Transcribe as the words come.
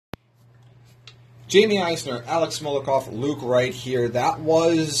Jamie Eisner, Alex Smolikoff, Luke Wright here. That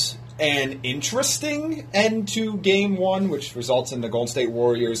was an interesting end to Game 1, which results in the Golden State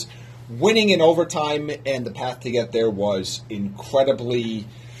Warriors winning in overtime, and the path to get there was incredibly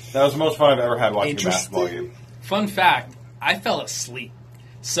That was the most fun I've ever had watching a basketball game. Fun fact, I fell asleep.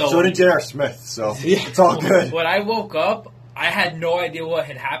 So did J.R. Smith, so it's all good. When I woke up, I had no idea what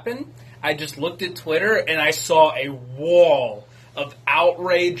had happened. I just looked at Twitter, and I saw a wall of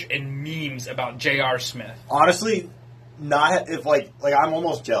outrage and memes about J.R. Smith. Honestly, not if I'm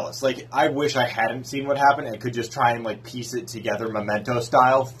almost jealous. Like, I wish I hadn't seen what happened and could just try and piece it together Memento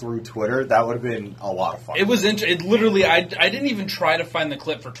style through Twitter. That would have been a lot of fun. It was it literally. I didn't even try to find the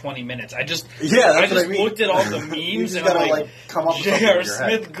clip for 20 minutes. I just looked at all the memes and I'm like, come up with J.R.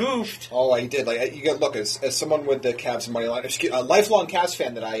 Smith goofed. Oh, I did. You got look as someone with the Cavs money line, a lifelong Cavs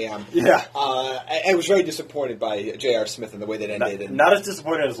fan that I am. Yeah, I was very disappointed by J.R. Smith and the way that ended. Not as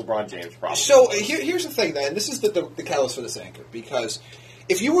disappointed as LeBron James, probably. So here's the thing, then. This is the catalyst for this anchor, because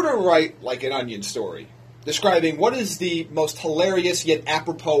if you were to write an Onion story describing what is the most hilarious yet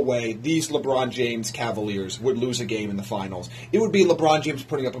apropos way these LeBron James Cavaliers would lose a game in the finals, it would be LeBron James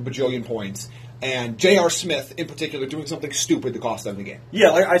putting up a bajillion points and J.R. Smith, in particular, doing something stupid to cost them the game.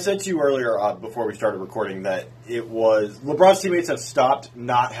 Yeah, like I said to you earlier before we started recording that it was LeBron's teammates have stopped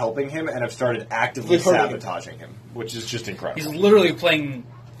not helping him and have started actively sabotaging him, which is just incredible. He's literally playing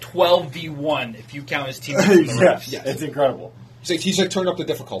 12v1 if you count his teammates in the refs. Yeah, it's incredible. So he's turned up the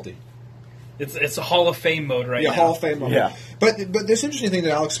difficulty. It's a Hall of Fame mode now. Yeah, Hall of Fame mode. Yeah. But this interesting thing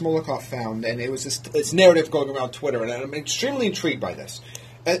that Alex Smolikoff found, and it was this narrative going around Twitter, and I'm extremely intrigued by this.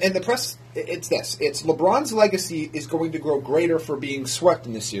 And the press, it's this. It's LeBron's legacy is going to grow greater for being swept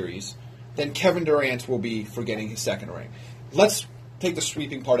in this series than Kevin Durant will be for getting his second ring. Let's take the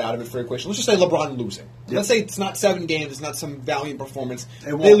sweeping part out of it for equation. Let's just say LeBron losing. Yep. Let's say it's not 7 games, it's not some valiant performance.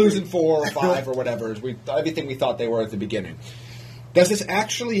 They lose in 4 or 5 or whatever. Everything we thought they were at the beginning. Does this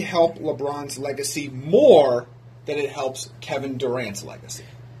actually help LeBron's legacy more than it helps Kevin Durant's legacy?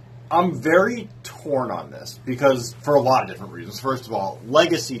 I'm very torn on this because for a lot of different reasons. First of all,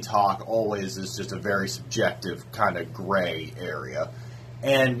 legacy talk always is just a very subjective kind of gray area.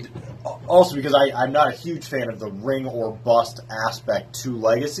 And also because I'm not a huge fan of the ring or bust aspect to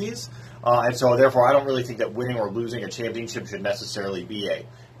legacies. And so therefore I don't really think that winning or losing a championship should necessarily be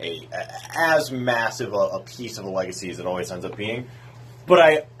as massive a piece of a legacy as it always ends up being.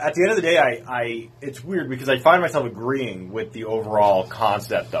 But at the end of the day, it's weird because I find myself agreeing with the overall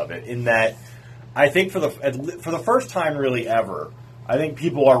concept of it. In that, I think for the first time really ever, I think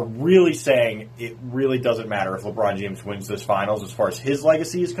people are really saying it really doesn't matter if LeBron James wins this finals as far as his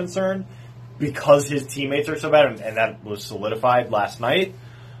legacy is concerned, because his teammates are so bad, and that was solidified last night.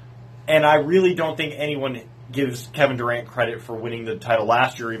 And I really don't think anyone gives Kevin Durant credit for winning the title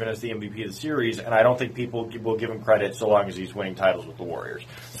last year, even as the MVP of the series, and I don't think people will give him credit so long as he's winning titles with the Warriors.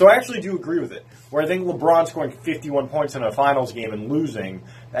 So I actually do agree with it, where I think LeBron scoring 51 points in a finals game and losing,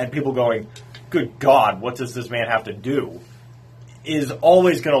 and people going, good God, what does this man have to do, is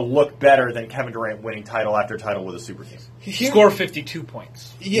always going to look better than Kevin Durant winning title after title with a super team. Score 52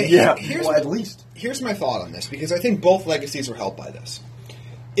 points. Yeah, at least. Here's my thought on this, because I think both legacies are helped by this.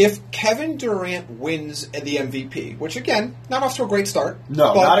 If Kevin Durant wins the MVP, which again, not off to a great start.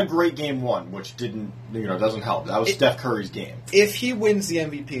 No, not a great game 1, which doesn't help. That was Steph Curry's game. If he wins the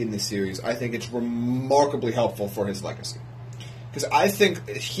MVP in this series, I think it's remarkably helpful for his legacy. Because I think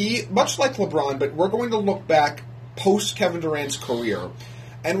he, much like LeBron, but we're going to look back post Kevin Durant's career,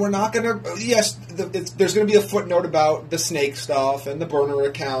 and we're not going to. Yes, there's going to be a footnote about the snake stuff and the burner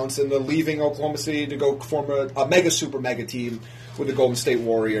accounts and the leaving Oklahoma City to go form a mega team with the Golden State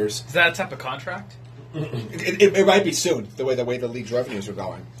Warriors. Is that a type of contract? It might be soon, the way the league's revenues are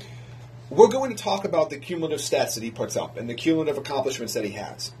going. We're going to talk about the cumulative stats that he puts up and the cumulative accomplishments that he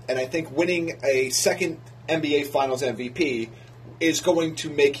has. And I think winning a second NBA Finals MVP is going to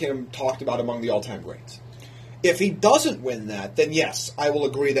make him talked about among the all-time greats. If he doesn't win that, then yes, I will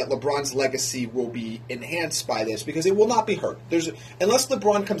agree that LeBron's legacy will be enhanced by this because it will not be hurt. Unless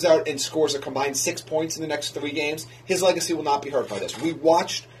LeBron comes out and scores a combined 6 points in the next 3 games, his legacy will not be hurt by this. We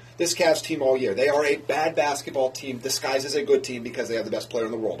watched this Cavs team all year. They are a bad basketball team disguised as a good team because they have the best player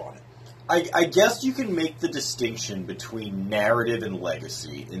in the world on it. I guess you can make the distinction between narrative and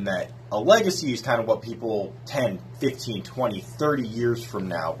legacy in that a legacy is kind of what people 10, 15, 20, 30 years from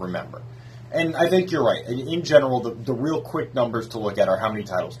now remember. And I think you're right. In general, the real quick numbers to look at are how many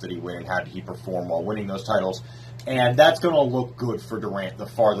titles did he win and how did he perform while winning those titles. And that's going to look good for Durant the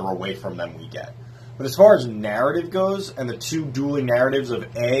farther away from them we get. But as far as narrative goes, and the two dueling narratives of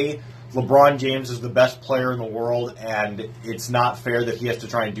A, LeBron James is the best player in the world, and it's not fair that he has to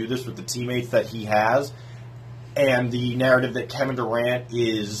try and do this with the teammates that he has. And the narrative that Kevin Durant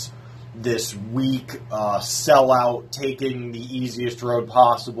is this weak sellout, taking the easiest road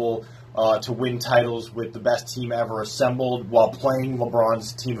possible to win titles with the best team ever assembled while playing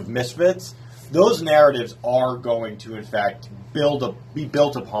LeBron's team of misfits, those narratives are going to, in fact, be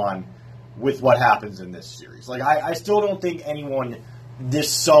built upon with what happens in this series. Like, I still don't think anyone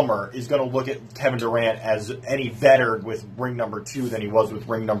this summer is going to look at Kevin Durant as any better with ring number 2 than he was with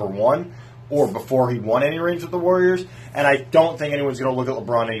ring number 1 or before he won any rings with the Warriors. And I don't think anyone's going to look at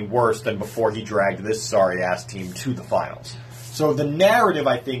LeBron any worse than before he dragged this sorry-ass team to the finals. So the narrative,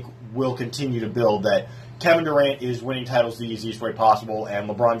 I think, will continue to build that Kevin Durant is winning titles the easiest way possible, and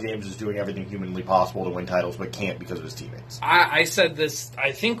LeBron James is doing everything humanly possible to win titles, but can't because of his teammates. I said this,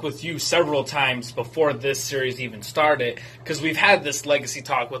 I think, with you several times before this series even started, because we've had this legacy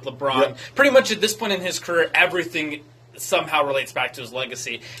talk with LeBron. Yep. Pretty much at this point in his career, everything somehow relates back to his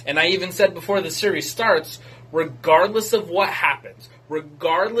legacy. And I even said before the series starts, regardless of what happens,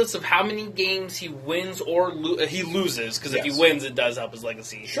 regardless of how many games he wins or he loses, because if he wins, it does help his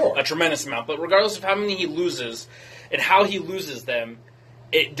legacy a tremendous amount. But regardless of how many he loses and how he loses them,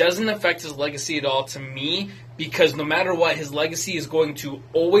 it doesn't affect his legacy at all to me, because no matter what, his legacy is going to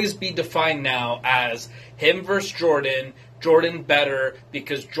always be defined now as him versus Jordan. Jordan better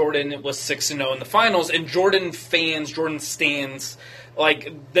because Jordan was 6-0 in the finals, and Jordan fans, Jordan stands,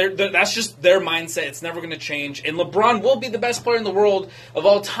 like that's just their mindset. It's never going to change, and LeBron will be the best player in the world of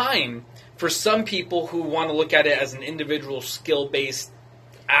all time for some people who want to look at it as an individual skill-based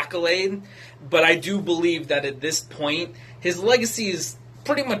accolade. But I do believe that at this point, his legacy is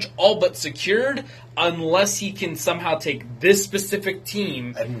pretty much all but secured unless he can somehow take this specific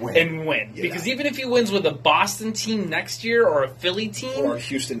team and win. Yeah. Because even if he wins with a Boston team next year or a Philly team or a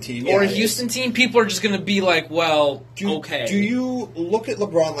Houston team, people are just going to be like, well, okay. Do you look at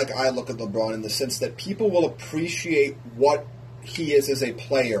LeBron like I look at LeBron in the sense that people will appreciate what he is as a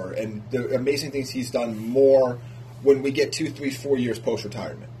player and the amazing things he's done more when we get 2, 3, 4 years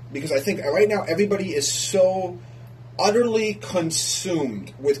post-retirement? Because I think right now everybody is so utterly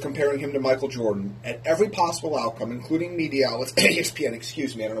consumed with comparing him to Michael Jordan at every possible outcome, including media outlets, ESPN,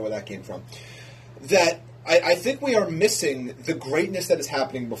 excuse me, I don't know where that came from, that I think we are missing the greatness that is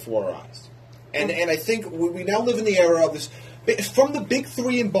happening before our eyes. And I think we now live in the era of this, from the big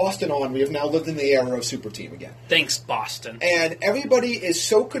 3 in Boston on, we have now lived in the era of super team again. Thanks, Boston. And everybody is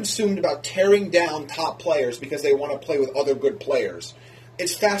so consumed about tearing down top players because they want to play with other good players.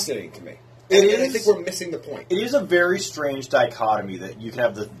 It's fascinating to me. And I think we're missing the point. It is a very strange dichotomy that you can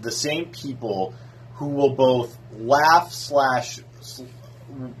have the same people who will both laugh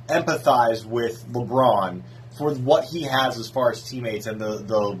 / empathize with LeBron for what he has as far as teammates and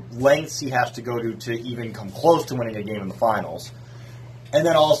the lengths he has to go to even come close to winning a game in the finals, and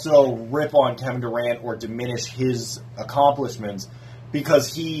then also rip on Kevin Durant or diminish his accomplishments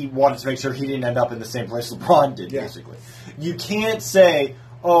because he wanted to make sure he didn't end up in the same place LeBron did, basically. You can't say,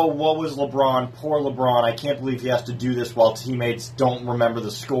 oh, what was LeBron? Poor LeBron. I can't believe he has to do this while teammates don't remember the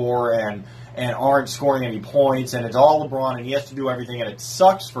score and aren't scoring any points, and it's all LeBron, and he has to do everything, and it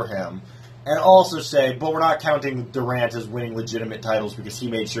sucks for him. And also say, but we're not counting Durant as winning legitimate titles because he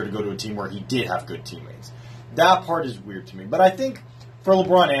made sure to go to a team where he did have good teammates. That part is weird to me. But I think for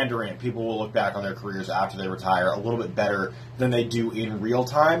LeBron and Durant, people will look back on their careers after they retire a little bit better than they do in real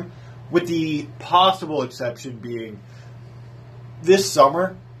time, with the possible exception being this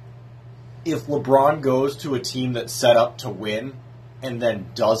summer, if LeBron goes to a team that's set up to win and then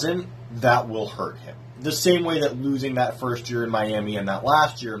doesn't, that will hurt him. The same way that losing that first year in Miami and that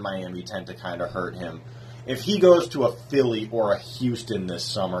last year in Miami tend to kind of hurt him. If he goes to a Philly or a Houston this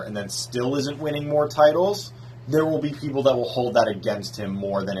summer and then still isn't winning more titles, there will be people that will hold that against him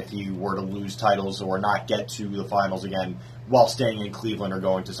more than if he were to lose titles or not get to the finals again while staying in Cleveland or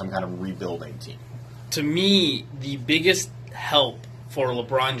going to some kind of rebuilding team. To me, the biggest help for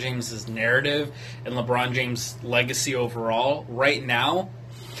LeBron James's narrative and LeBron James' legacy overall right now,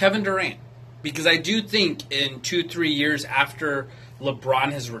 Kevin Durant. Because I do think in 2-3 years after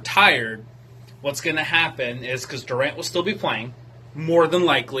LeBron has retired, what's going to happen is, because Durant will still be playing, more than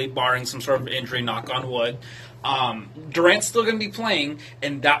likely, barring some sort of injury, knock on wood, Durant's still going to be playing,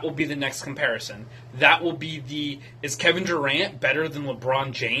 and that will be the next comparison. That will be is Kevin Durant better than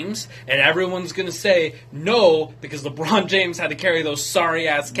LeBron James? And everyone's going to say no, because LeBron James had to carry those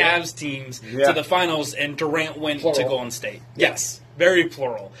sorry-ass Cavs teams to the finals, and Durant went to Golden State. Yes. very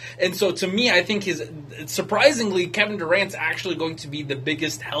plural. And so to me, I think surprisingly, Kevin Durant's actually going to be the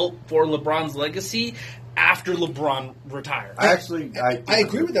biggest help for LeBron's legacy after LeBron retires. I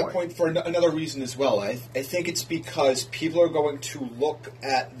agree with that point for another reason as well. I think it's because people are going to look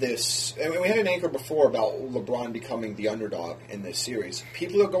at this. I mean, we had an anchor before about LeBron becoming the underdog in this series.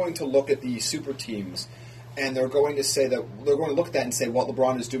 People are going to look at the super teams, and they're going to say that they're going to look at that and say what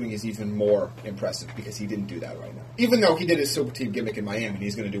LeBron is doing is even more impressive because he didn't do that right now. Even though he did his super team gimmick in Miami, and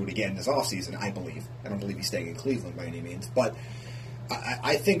he's going to do it again this offseason, I believe. I don't believe he's staying in Cleveland by any means, but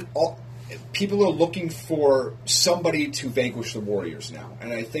I think people are looking for somebody to vanquish the Warriors now.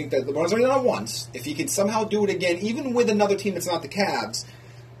 And I think that LeBron's already done it once. If he can somehow do it again, even with another team that's not the Cavs,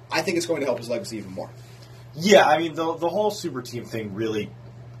 I think it's going to help his legacy even more. Yeah, I mean, the whole super team thing really,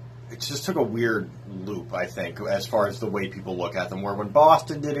 it just took a weird loop, I think, as far as the way people look at them. Where when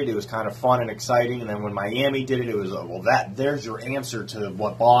Boston did it, it was kind of fun and exciting. And then when Miami did it, it was, there's your answer to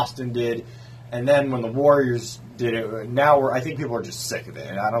what Boston did. And then when the Warriors did it, I think people are just sick of it,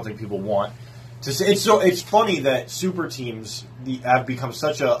 and I don't think people want to see. It's funny that super teams have become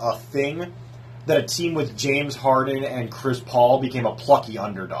such a thing that a team with James Harden and Chris Paul became a plucky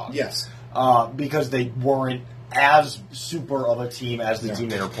underdog. Yes, because they weren't as super of a team as the team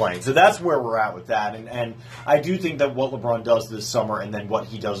they were playing. So that's where we're at with that, and I do think that what LeBron does this summer, and then what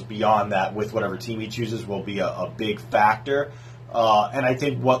he does beyond that with whatever team he chooses, will be a big factor. And I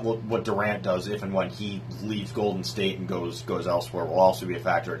think what Durant does, if and when he leaves Golden State and goes elsewhere, will also be a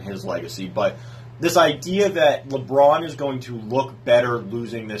factor in his legacy. But this idea that LeBron is going to look better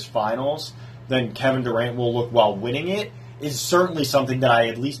losing this finals than Kevin Durant will look while winning it is certainly something that I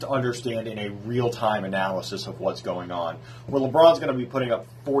at least understand in a real-time analysis of what's going on. Where LeBron's going to be putting up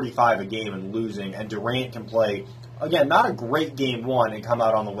 45 a game and losing, and Durant can play, again, not a great game one and come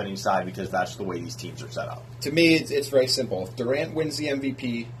out on the winning side because that's the way these teams are set up. To me, it's very simple. If Durant wins the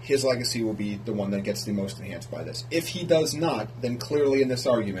MVP, his legacy will be the one that gets the most enhanced by this. If he does not, then clearly in this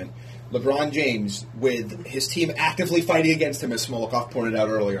argument, LeBron James, with his team actively fighting against him, as Smolikoff pointed out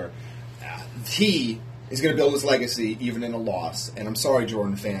earlier, he is going to build his legacy even in a loss. And I'm sorry,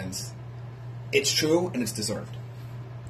 Jordan fans. It's true, and it's deserved.